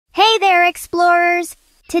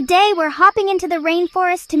Today we're hopping into the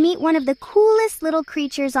rainforest to meet one of the coolest little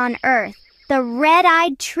creatures on Earth, the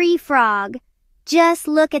red-eyed tree frog. Just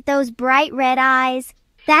look at those bright red eyes.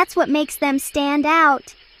 That's what makes them stand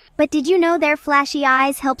out. But did you know their flashy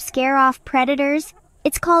eyes help scare off predators?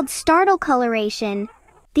 It's called startle coloration.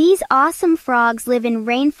 These awesome frogs live in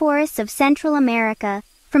rainforests of Central America,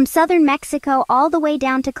 from southern Mexico all the way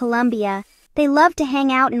down to Colombia. They love to hang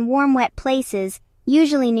out in warm, wet places,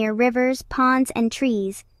 usually near rivers, ponds, and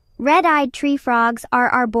trees. Red-eyed tree frogs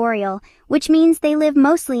are arboreal, which means they live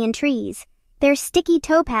mostly in trees. Their sticky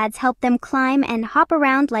toe pads help them climb and hop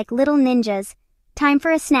around like little ninjas. Time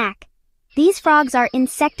for a snack. These frogs are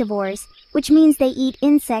insectivores, which means they eat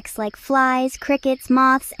insects like flies, crickets,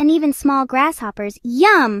 moths, and even small grasshoppers.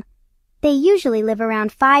 Yum! They usually live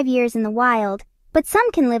around 5 years in the wild, but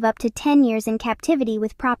some can live up to 10 years in captivity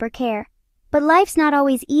with proper care. But life's not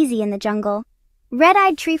always easy in the jungle.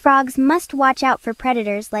 Red-eyed tree frogs must watch out for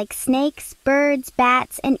predators like snakes, birds,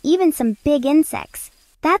 bats, and even some big insects.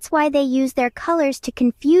 That's why they use their colors to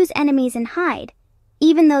confuse enemies and hide.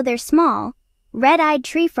 Even though they're small, red-eyed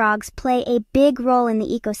tree frogs play a big role in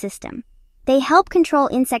the ecosystem. They help control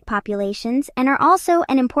insect populations and are also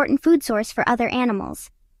an important food source for other animals.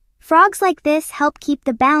 Frogs like this help keep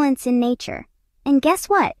the balance in nature. And guess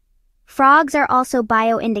what? Frogs are also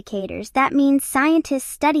bioindicators. That means scientists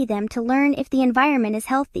study them to learn if the environment is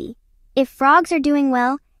healthy. If frogs are doing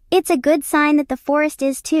well, it's a good sign that the forest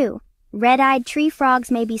is too. Red-eyed tree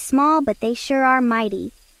frogs may be small, but they sure are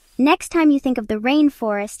mighty. Next time you think of the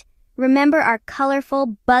rainforest, remember our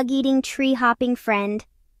colorful, bug-eating, tree-hopping friend.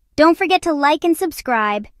 Don't forget to like and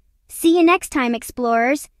subscribe. See you next time,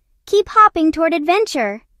 explorers. Keep hopping toward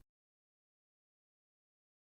adventure.